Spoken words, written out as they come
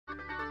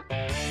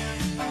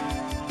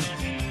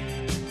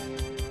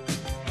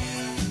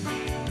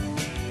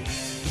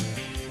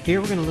Here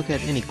we're going to look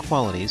at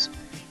inequalities,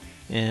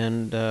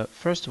 and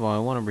first of all I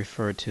want to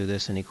refer to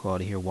this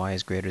inequality here, y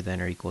is greater than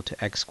or equal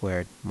to x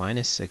squared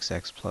minus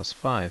 6x plus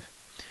 5.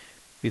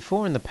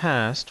 Before, in the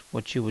past,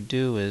 what you would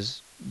do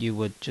is you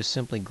would just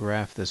simply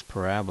graph this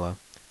parabola,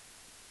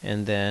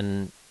 and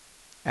then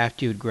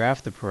after you would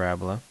graph the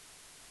parabola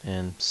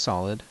and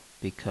solid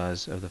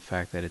because of the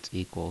fact that it's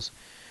equals,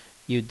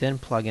 you'd then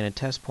plug in a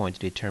test point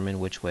to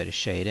determine which way to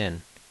shade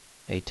in.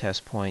 A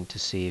test point to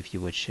see if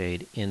you would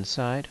shade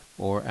inside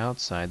or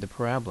outside the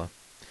parabola.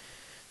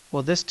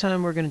 Well, this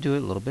time we're going to do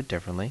it a little bit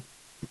differently.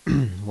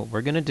 What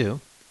we're going to do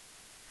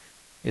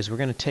is we're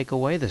going to take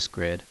away this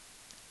grid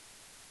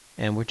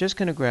and we're just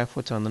going to graph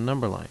what's on the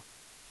number line.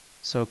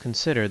 So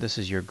consider this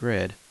is your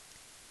grid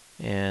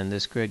and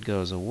this grid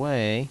goes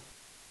away.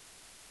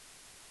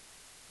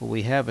 What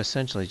we have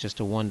essentially is just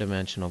a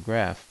one-dimensional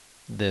graph,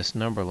 this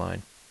number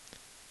line.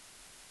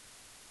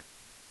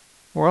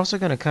 We're also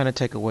going to kind of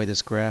take away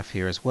this graph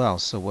here as well,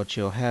 so what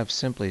you'll have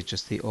simply is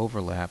just the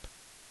overlap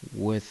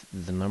with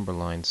the number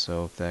line.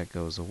 So if that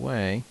goes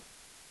away,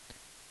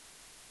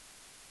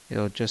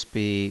 it'll just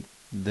be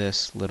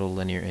this little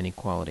linear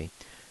inequality.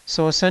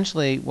 So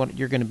essentially what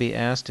you're going to be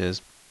asked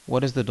is,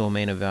 what is the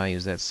domain of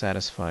values that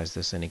satisfies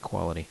this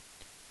inequality?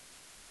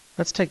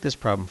 Let's take this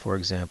problem for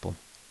example.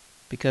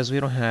 Because we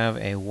don't have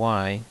a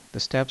y, the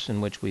steps in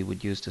which we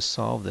would use to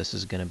solve this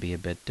is going to be a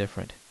bit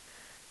different.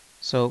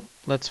 So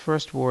let's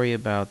first worry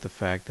about the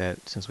fact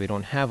that since we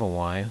don't have a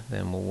y,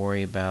 then we'll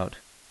worry about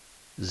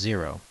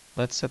 0.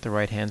 Let's set the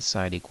right hand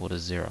side equal to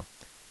 0.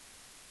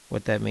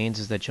 What that means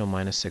is that you'll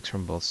minus 6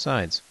 from both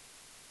sides.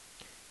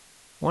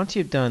 Once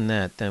you've done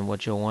that, then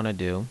what you'll want to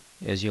do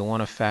is you'll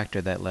want to factor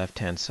that left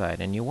hand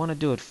side, and you want to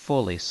do it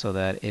fully so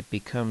that it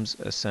becomes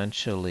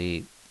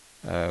essentially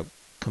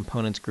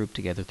components grouped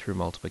together through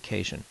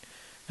multiplication.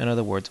 In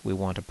other words, we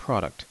want a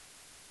product.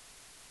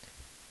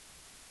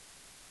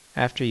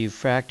 After you've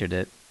factored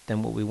it,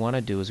 then what we want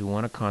to do is we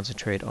want to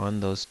concentrate on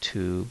those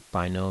two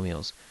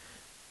binomials.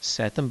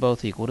 Set them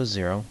both equal to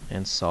 0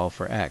 and solve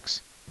for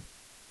x.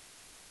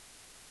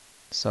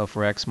 So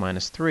for x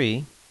minus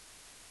 3,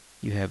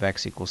 you have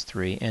x equals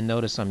 3, and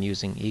notice I'm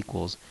using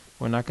equals.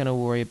 We're not going to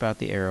worry about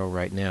the arrow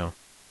right now.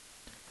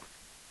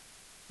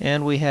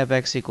 And we have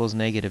x equals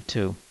negative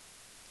 2.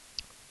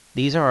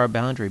 These are our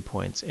boundary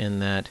points in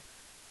that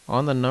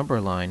on the number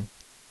line,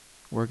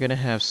 we're going to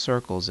have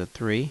circles at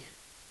 3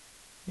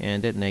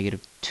 and at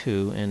negative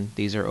 2, and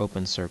these are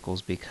open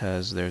circles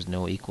because there's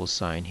no equal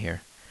sign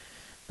here.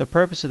 The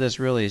purpose of this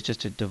really is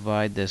just to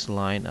divide this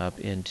line up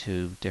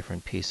into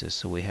different pieces.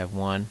 So we have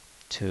 1,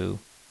 2,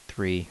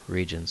 3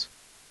 regions,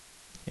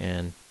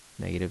 and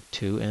negative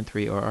 2 and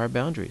 3 are our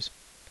boundaries.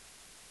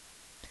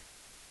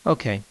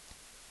 Okay,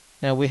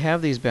 now we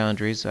have these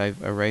boundaries.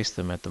 I've erased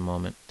them at the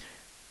moment.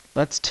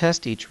 Let's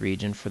test each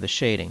region for the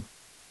shading.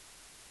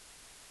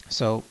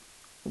 So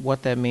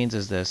what that means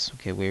is this.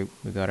 Okay, we've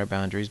got our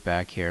boundaries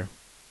back here.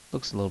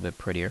 Looks a little bit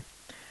prettier.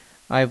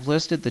 I've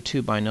listed the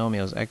two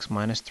binomials x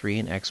minus 3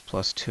 and x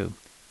plus 2.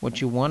 What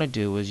you want to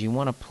do is you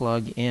want to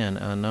plug in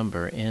a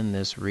number in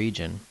this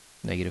region,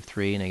 negative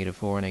 3, negative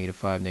 4, negative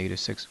 5, negative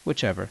 6,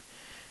 whichever,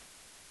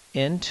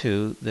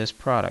 into this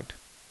product.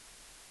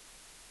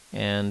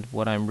 And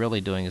what I'm really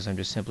doing is I'm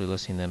just simply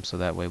listing them so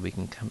that way we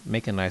can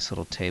make a nice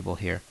little table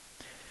here.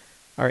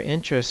 Our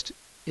interest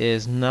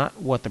is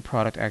not what the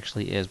product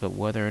actually is, but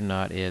whether or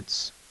not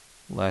it's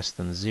less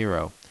than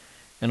 0.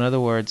 In other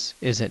words,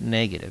 is it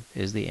negative?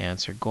 Is the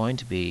answer going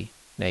to be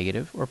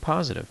negative or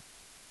positive?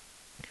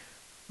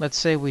 Let's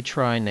say we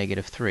try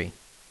negative 3.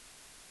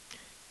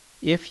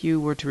 If you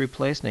were to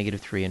replace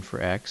negative 3 in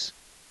for x,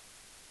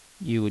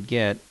 you would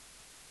get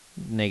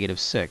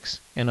negative 6.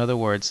 In other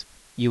words,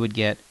 you would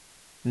get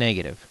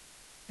negative.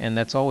 And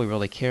that's all we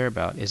really care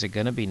about. Is it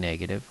going to be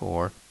negative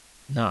or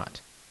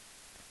not?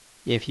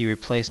 If you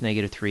replace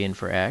negative 3 in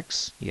for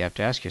x, you have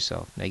to ask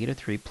yourself, negative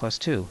 3 plus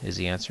 2, is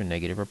the answer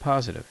negative or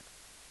positive?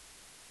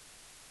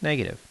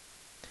 Negative.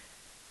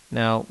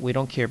 Now, we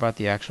don't care about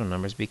the actual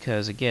numbers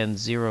because, again,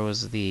 0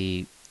 is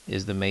the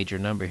major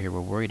number here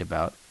we're worried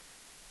about.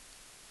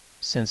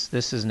 Since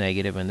this is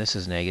negative and this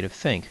is negative,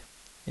 think,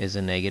 is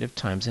a negative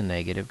times a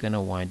negative going to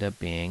wind up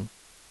being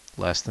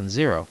less than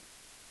 0?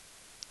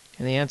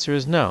 And the answer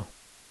is no.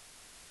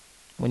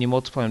 When you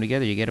multiply them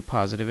together, you get a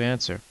positive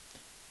answer.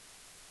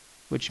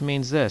 Which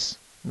means this,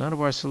 none of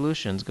our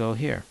solutions go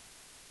here.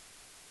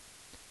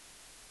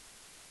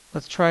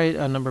 Let's try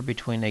a number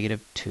between negative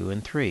 2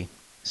 and 3.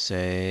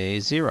 Say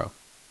 0.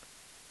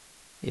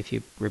 If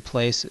you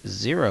replace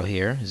 0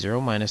 here, 0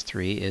 minus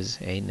 3 is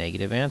a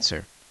negative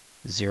answer.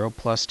 0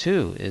 plus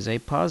 2 is a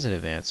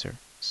positive answer.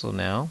 So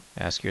now,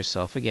 ask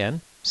yourself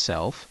again,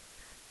 self,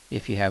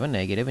 if you have a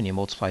negative and you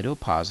multiply to a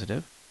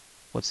positive,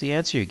 what's the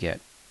answer you get?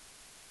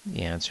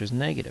 The answer is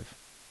negative.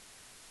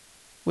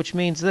 Which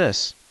means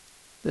this.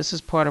 This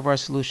is part of our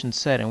solution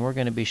set, and we're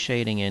going to be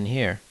shading in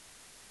here.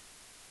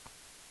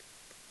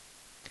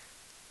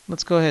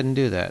 Let's go ahead and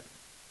do that.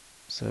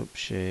 So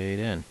shade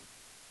in.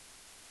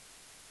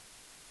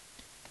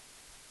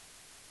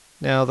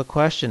 Now the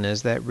question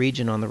is that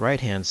region on the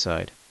right-hand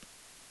side.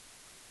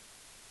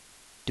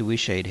 do we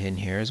shade in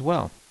here as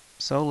well?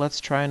 So let's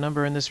try a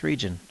number in this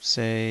region,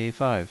 say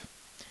 5.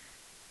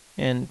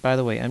 And by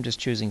the way, I'm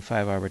just choosing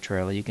 5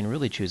 arbitrarily. You can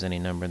really choose any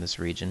number in this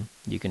region.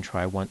 You can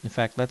try one. In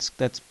fact,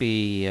 let's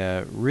be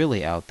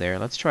really out there.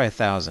 Let's try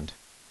 1,000.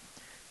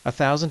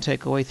 1,000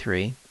 take away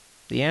 3.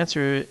 The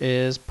answer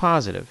is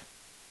positive.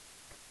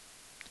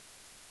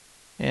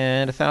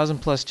 And 1,000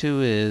 plus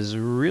 2 is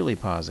really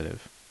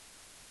positive.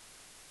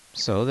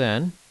 So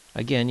then,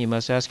 again, you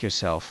must ask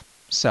yourself,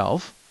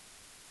 self,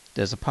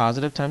 does a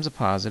positive times a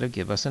positive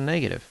give us a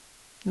negative?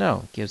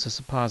 No, it gives us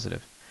a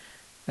positive.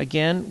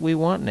 Again, we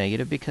want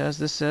negative because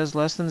this says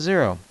less than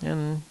 0,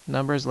 and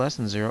numbers less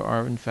than 0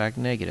 are in fact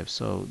negative,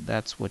 so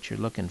that's what you're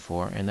looking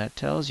for, and that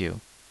tells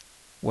you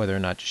whether or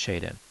not to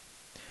shade in.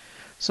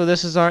 So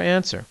this is our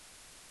answer.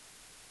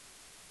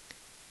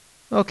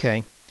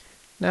 Okay,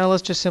 now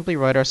let's just simply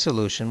write our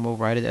solution. We'll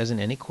write it as an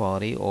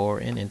inequality or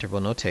in interval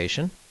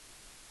notation.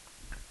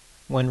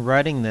 When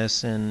writing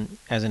this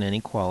as an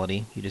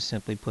inequality, you just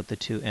simply put the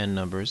two n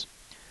numbers,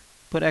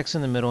 put x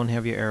in the middle, and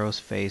have your arrows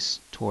face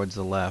towards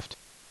the left.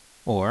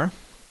 Or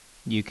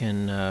you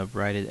can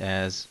write it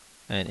as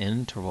an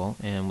interval,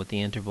 and with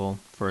the interval,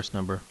 first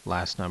number,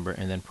 last number,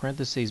 and then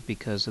parentheses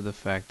because of the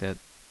fact that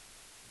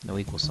no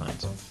equal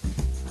signs.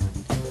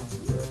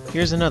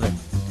 Here's another.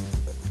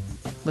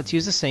 Let's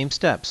use the same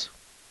steps.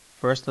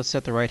 First, let's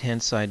set the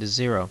right-hand side to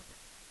 0.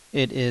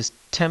 It is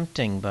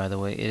tempting, by the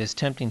way, it is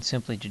tempting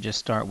simply to just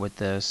start with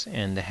this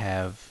and to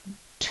have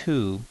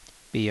 2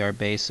 be our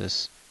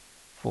basis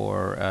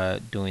for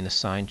doing the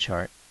sign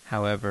chart.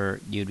 However,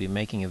 you'd be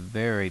making a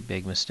very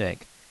big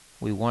mistake.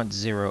 We want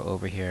 0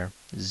 over here.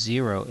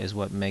 0 is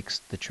what makes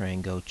the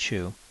train go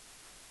choo.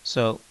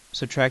 So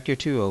subtract your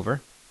 2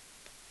 over.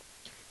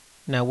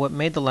 Now what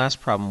made the last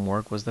problem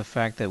work was the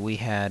fact that we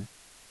had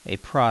a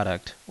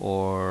product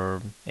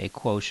or a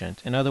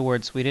quotient. In other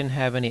words, we didn't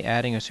have any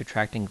adding or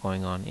subtracting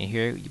going on. And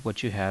here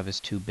what you have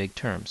is two big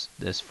terms,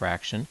 this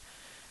fraction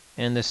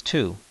and this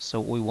 2. So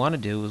what we want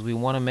to do is we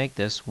want to make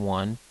this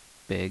one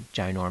big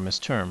ginormous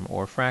term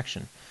or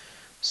fraction.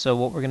 So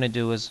what we're going to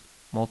do is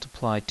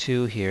multiply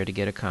 2 here to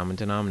get a common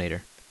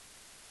denominator.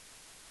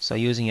 So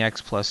using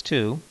x plus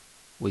 2,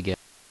 we get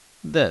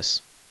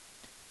this.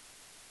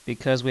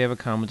 Because we have a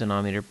common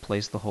denominator,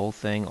 place the whole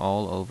thing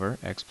all over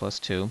x plus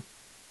 2.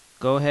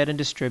 Go ahead and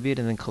distribute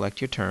and then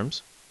collect your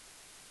terms.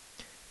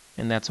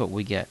 And that's what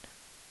we get.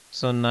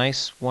 So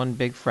nice one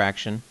big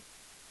fraction.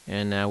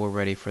 And now we're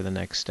ready for the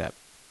next step.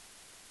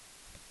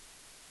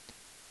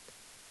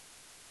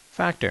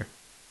 Factor.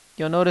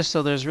 You'll notice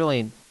so there's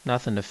really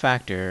nothing to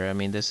factor. I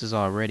mean, this is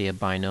already a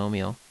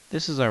binomial.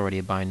 This is already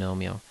a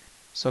binomial.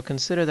 So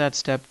consider that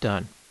step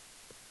done.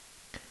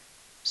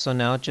 So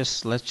now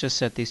let's just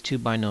set these two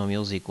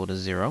binomials equal to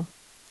 0.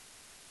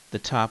 The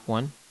top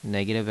one,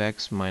 negative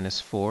x minus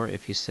 4,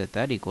 if you set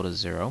that equal to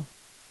 0,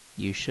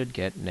 you should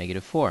get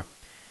negative 4.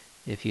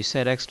 If you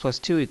set x plus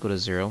 2 equal to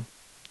 0,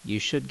 you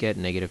should get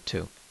negative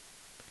 2.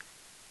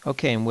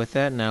 Okay, and with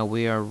that now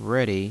we are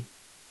ready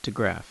to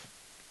graph.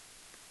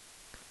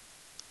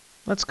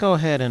 Let's go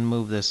ahead and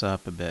move this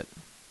up a bit.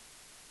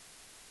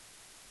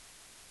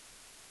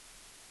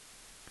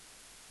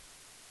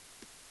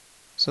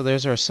 So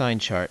there's our sign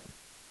chart.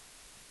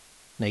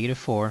 Negative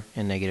 4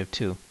 and negative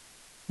 2.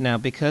 Now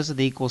because of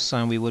the equal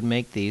sign we would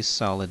make these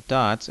solid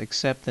dots,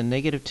 except the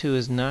negative 2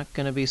 is not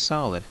going to be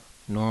solid.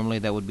 Normally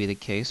that would be the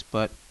case,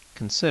 but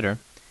consider,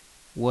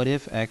 what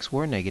if x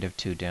were negative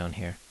 2 down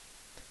here?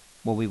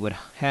 What we would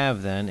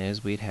have then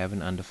is we'd have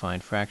an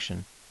undefined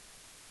fraction.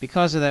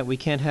 Because of that, we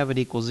can't have it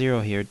equal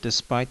 0 here,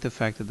 despite the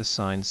fact that the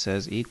sign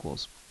says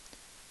equals.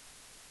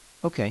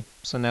 Okay,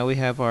 so now we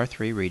have our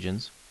three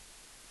regions.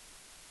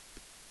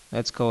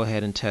 Let's go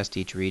ahead and test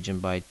each region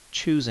by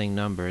choosing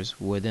numbers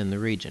within the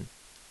region.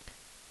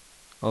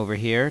 Over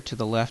here, to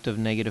the left of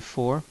negative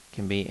 4,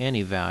 can be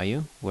any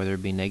value, whether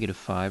it be negative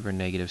 5 or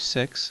negative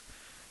 6.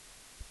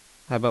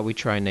 How about we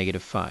try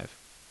negative 5?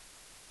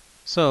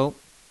 So,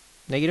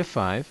 negative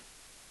 5,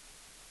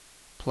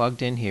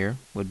 plugged in here,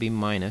 would be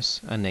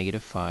minus a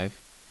negative 5.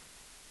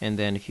 And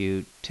then if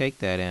you take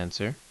that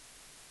answer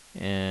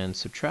and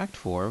subtract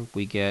 4,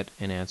 we get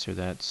an answer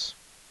that's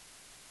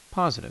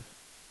positive.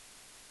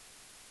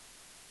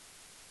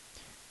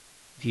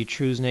 If you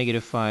choose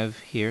negative 5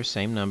 here,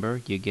 same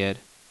number, you get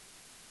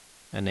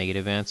a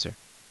negative answer.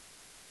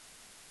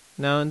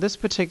 Now in this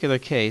particular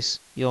case,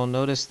 you'll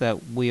notice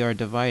that we are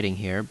dividing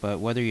here, but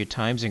whether you're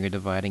timesing or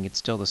dividing, it's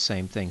still the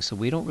same thing. So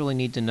we don't really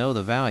need to know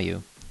the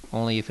value,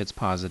 only if it's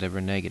positive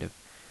or negative.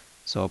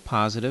 So a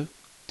positive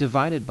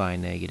divided by a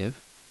negative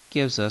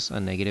gives us a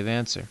negative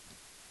answer.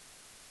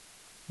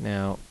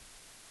 Now,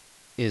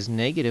 is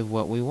negative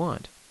what we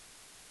want?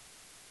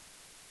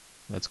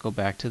 Let's go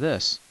back to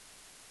this.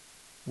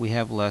 We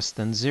have less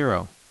than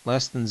 0.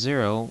 Less than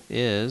 0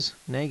 is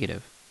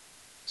negative.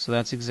 So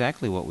that's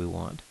exactly what we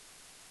want.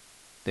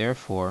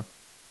 Therefore,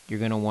 you're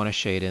going to want to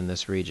shade in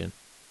this region.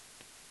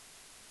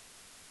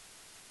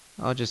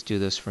 I'll just do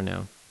this for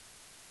now,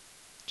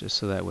 just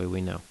so that way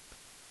we know.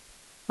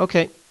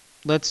 Okay,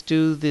 let's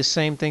do the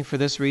same thing for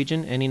this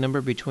region. Any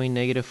number between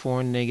negative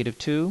 4 and negative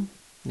 2.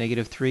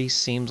 Negative 3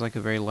 seems like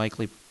a very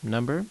likely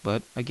number,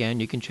 but again,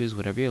 you can choose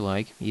whatever you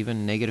like,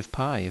 even negative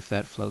pi if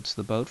that floats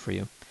the boat for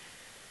you.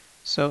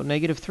 So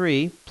negative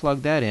 3,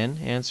 plug that in,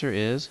 answer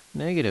is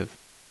negative.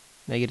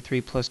 Negative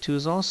 3 plus 2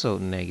 is also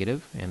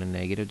negative, and a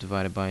negative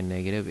divided by a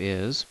negative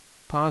is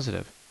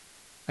positive.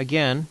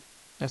 Again,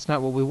 that's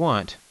not what we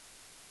want.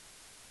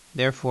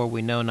 Therefore,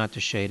 we know not to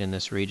shade in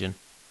this region.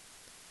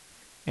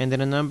 And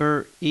then a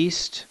number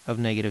east of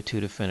negative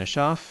 2 to finish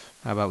off.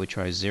 How about we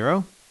try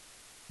 0?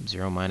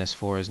 0 minus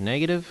 4 is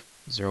negative.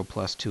 0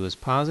 plus 2 is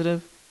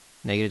positive.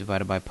 Negative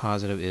divided by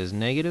positive is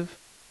negative.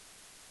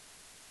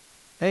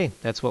 Hey,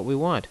 that's what we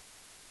want.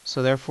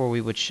 So therefore,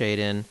 we would shade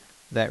in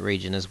that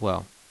region as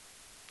well.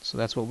 So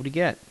that's what we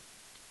get.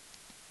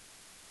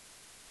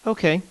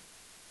 Okay.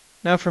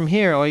 Now from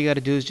here, all you got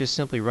to do is just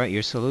simply write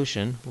your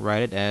solution.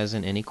 Write it as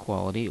an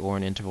inequality or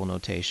an interval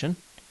notation.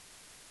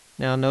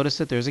 Now notice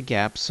that there's a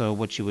gap, so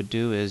what you would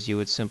do is you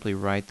would simply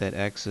write that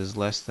x is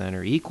less than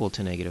or equal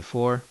to negative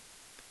 4.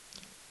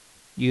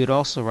 You'd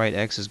also write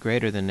x is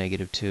greater than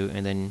negative 2,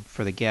 and then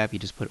for the gap you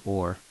just put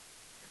or,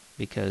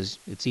 because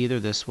it's either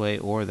this way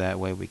or that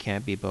way. We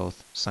can't be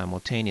both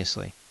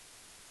simultaneously.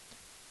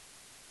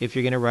 If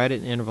you're going to write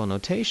it in interval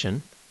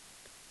notation,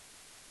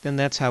 then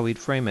that's how we'd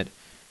frame it.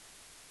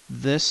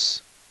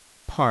 This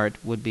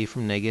part would be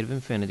from negative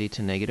infinity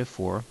to negative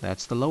 4.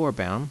 That's the lower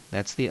bound.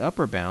 That's the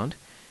upper bound.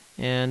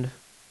 And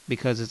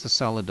because it's a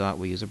solid dot,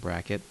 we use a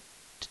bracket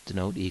to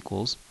denote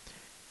equals.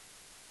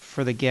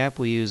 For the gap,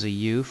 we use a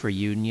U for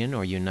union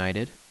or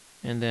united,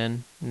 and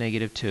then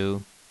negative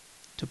 2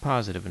 to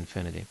positive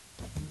infinity.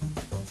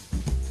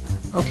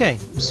 Okay,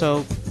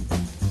 so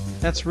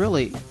that's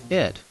really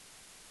it.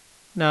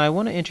 Now I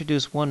want to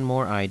introduce one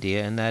more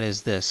idea, and that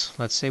is this.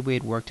 Let's say we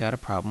had worked out a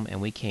problem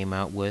and we came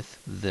out with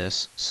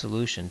this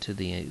solution to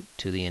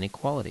the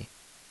inequality.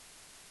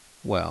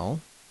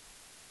 Well,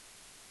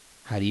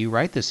 how do you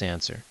write this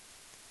answer?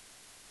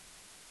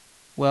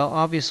 Well,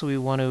 obviously we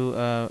want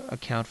to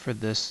account for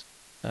this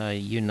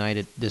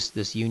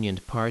this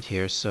unioned part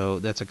here, so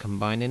that's a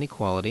combined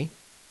inequality.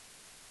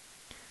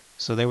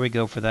 So there we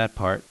go for that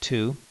part.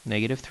 2,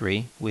 negative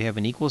 3. We have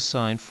an equal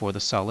sign for the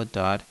solid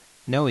dot,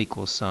 no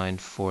equal sign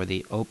for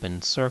the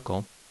open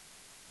circle.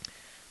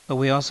 But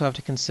we also have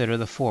to consider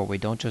the 4. We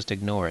don't just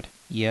ignore it.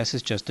 Yes,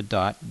 it's just a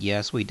dot.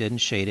 Yes, we didn't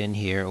shade in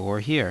here or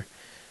here.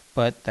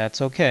 But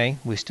that's okay.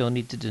 We still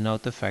need to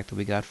denote the fact that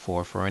we got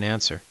 4 for an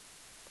answer.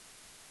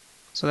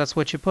 So that's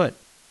what you put.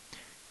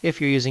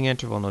 If you're using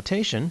interval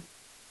notation,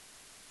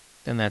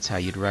 then that's how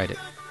you'd write it.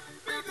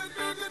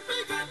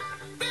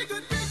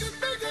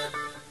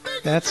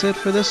 That's it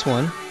for this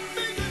one.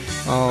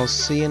 I'll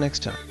see you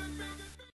next time.